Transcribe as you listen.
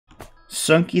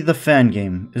Sunky the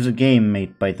Fangame is a game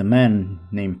made by the man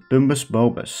named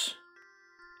Bimbus.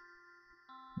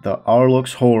 The R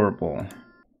looks horrible.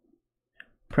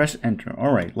 Press enter.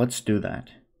 Alright, let's do that.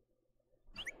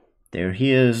 There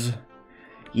he is.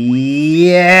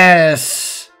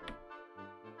 Yes!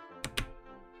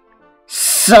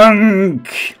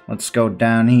 Sunk! Let's go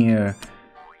down here.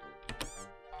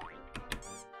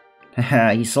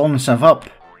 Haha, he sold himself up.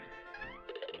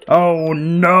 Oh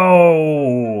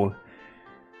no!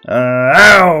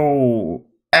 Ow!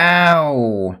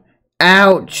 Ow!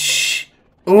 Ouch!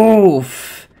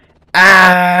 Oof!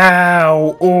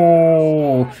 Ow!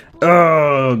 Ooh!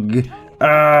 Ugh!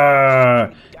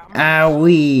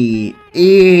 Owie!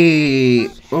 Eee!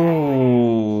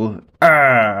 Ooh!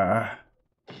 Ugh!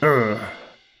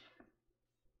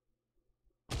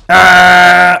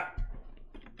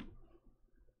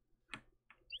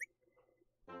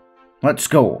 Let's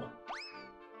go.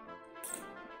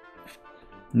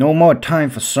 No more time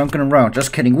for sunken around.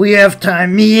 Just kidding. We have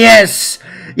time. Yes!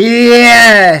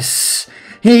 Yes!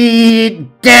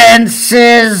 He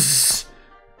dances!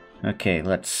 Okay,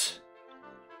 let's...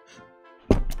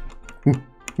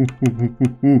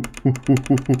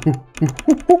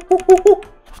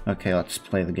 Okay, let's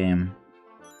play the game.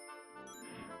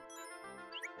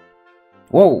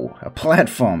 Whoa! A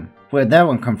platform. Where'd that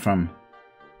one come from?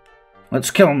 Let's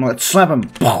kill him. Let's slap him.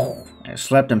 I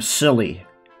slapped him silly.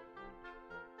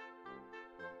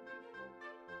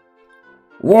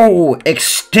 Whoa!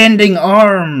 Extending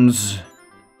arms!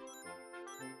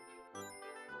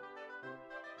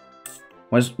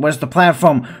 Where's the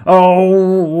platform?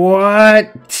 Oh,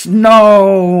 what?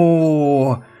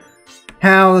 No!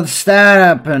 How does that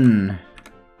happen?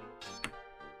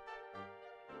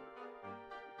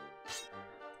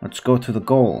 Let's go to the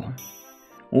goal.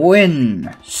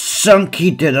 Win!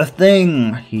 Sunky did a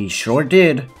thing! He sure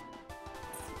did.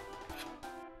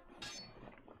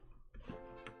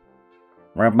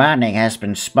 Robotnik has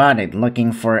been spotted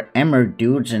looking for Emmer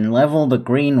dudes in level the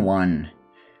green one.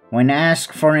 When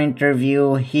asked for an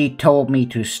interview, he told me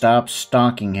to stop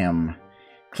stalking him.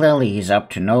 Clearly he's up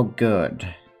to no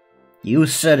good. You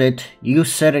said it. You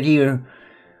said it here.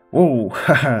 Whoa,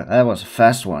 haha, that was a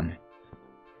fast one.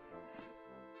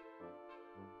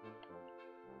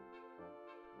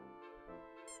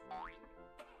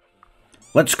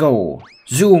 Let's go.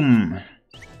 Zoom.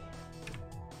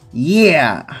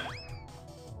 Yeah.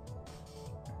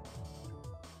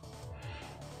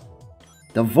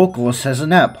 The vocalist has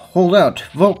an app. Hold out.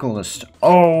 Vocalist.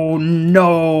 Oh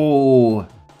no.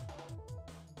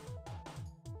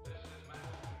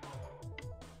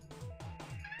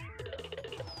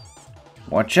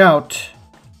 Watch out.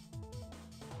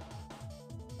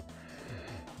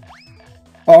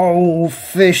 Oh,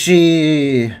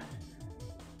 fishy.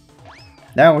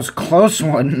 That was a close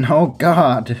one. Oh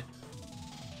god.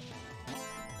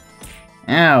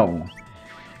 Ow.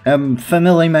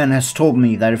 Familiar man has told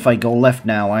me that if I go left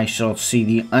now, I shall see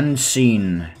the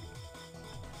unseen.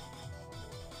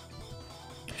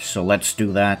 So let's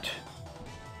do that.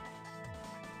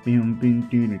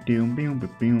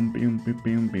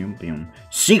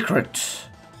 Secret!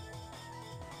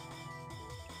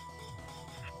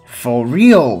 For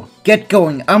real! Get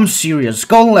going, I'm serious.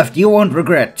 Go left, you won't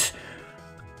regret.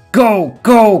 Go,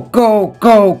 go, go,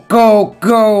 go, go,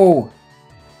 go!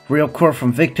 Real core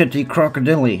from Victor D.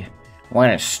 Crocodile. What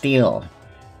a steal.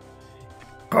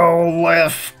 Go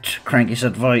left, Cranky's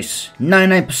advice.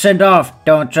 99% off.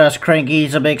 Don't trust Cranky,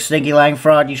 he's a big stinky lying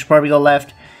fraud. You should probably go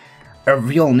left. A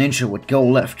real ninja would go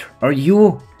left. Are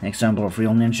you an example of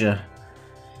real ninja?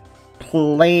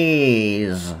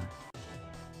 Please.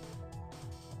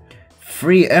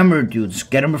 Free Emmer dudes.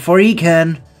 Get him before he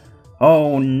can.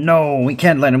 Oh no, we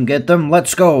can't let him get them.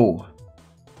 Let's go.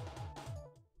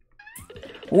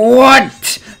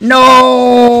 What?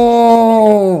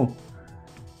 No!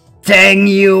 Dang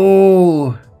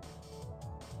you!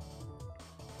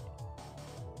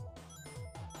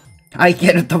 I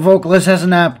get it, the vocalist has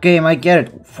an app game, I get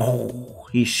it. Oh,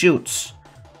 he shoots.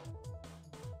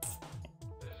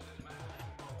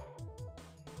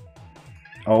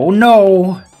 Oh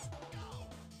no!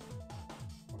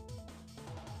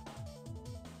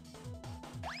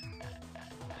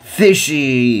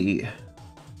 Fishy!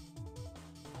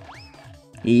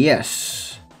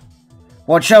 Yes.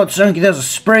 Watch out, Sunky, there's a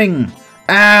spring!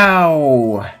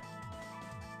 Ow!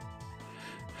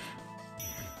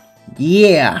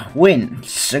 Yeah, win.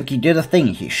 Sunky did a thing,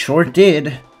 he sure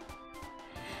did.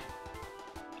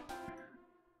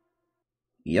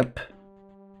 Yep.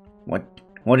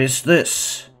 What is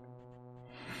this?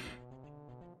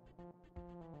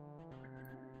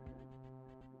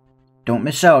 Don't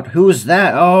miss out. Who's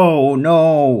that? Oh,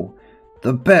 no.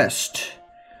 The best.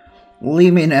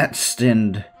 Leave me that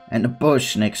stand and a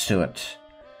bush next to it.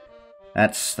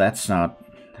 That's not...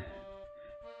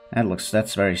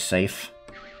 That's very safe.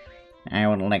 I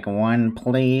would like one,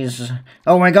 please.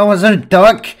 Oh my god, was that a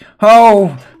duck?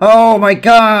 Oh my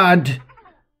god!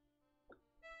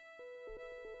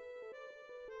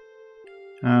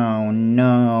 Oh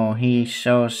no, he's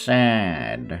so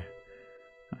sad.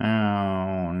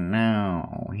 Oh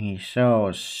no, he's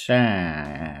so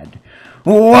sad.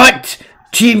 What?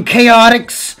 Team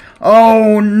Chaotix?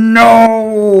 Oh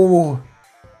no!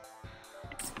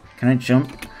 Can I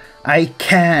jump? I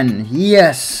can!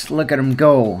 Yes! Look at him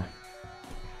go.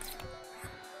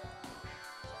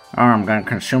 Oh, I'm gonna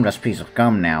consume this piece of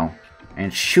gum now.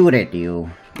 And shoot at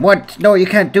you. What? No, you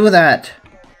can't do that!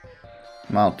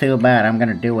 Well, too bad. I'm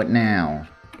gonna do it now.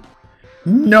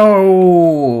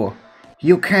 No!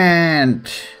 You can't!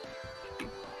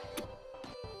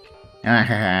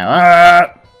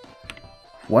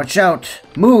 Watch out!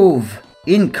 Move!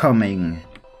 Incoming!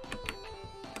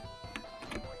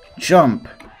 Jump!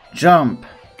 Jump!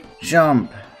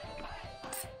 Jump!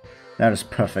 That is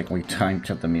perfectly timed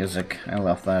to the music. I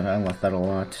love that. I love that a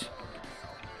lot.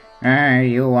 Hey,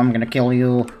 you, I'm gonna kill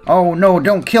you. Oh no,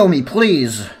 don't kill me,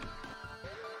 please!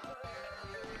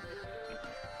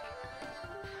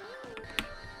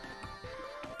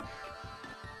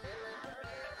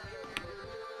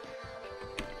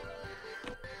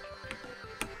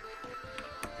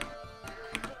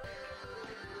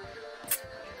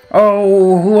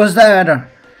 Oh, who was that?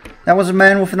 That was a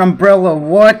man with an umbrella.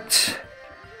 What?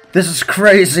 This is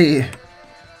crazy.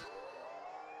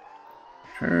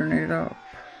 Turn it up.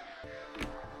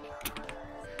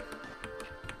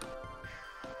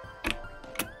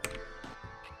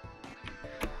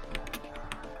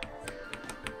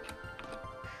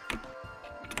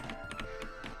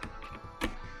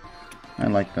 I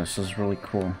like this. This is really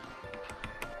cool.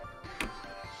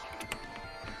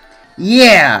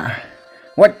 Yeah!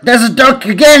 What? There's a duck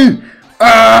again!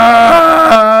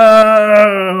 Oh!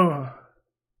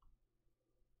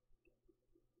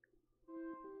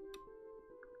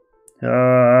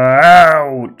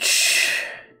 Ouch!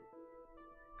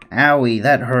 Owie,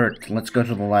 that hurt. Let's go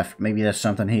to the left. Maybe there's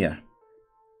something here.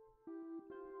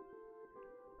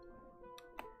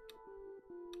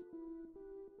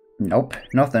 Nope,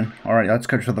 nothing. Alright, let's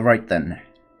go to the right then.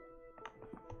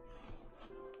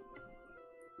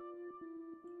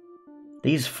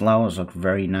 These flowers look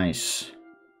very nice.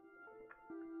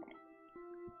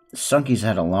 Sunky's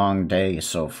had a long day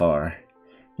so far,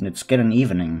 and it's getting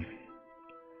evening.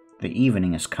 The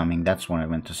evening is coming, that's what I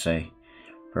meant to say.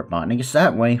 Robotnik is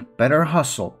that way, better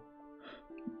hustle.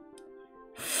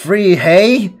 Free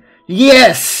hay?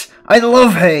 Yes! I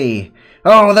love hay!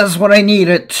 Oh, that's what I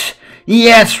needed!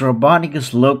 Yes, Robotnik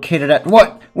is located at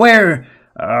what? Where?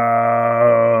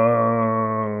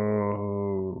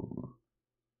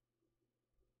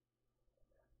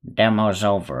 Demo's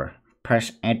over.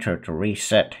 Press enter to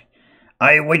reset.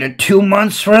 I waited 2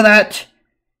 months for that?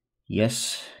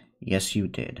 Yes, yes you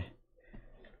did.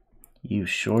 You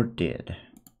sure did.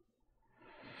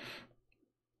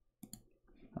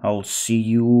 I'll see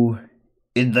you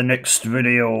in the next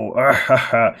video.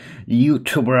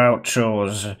 YouTuber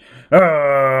outros.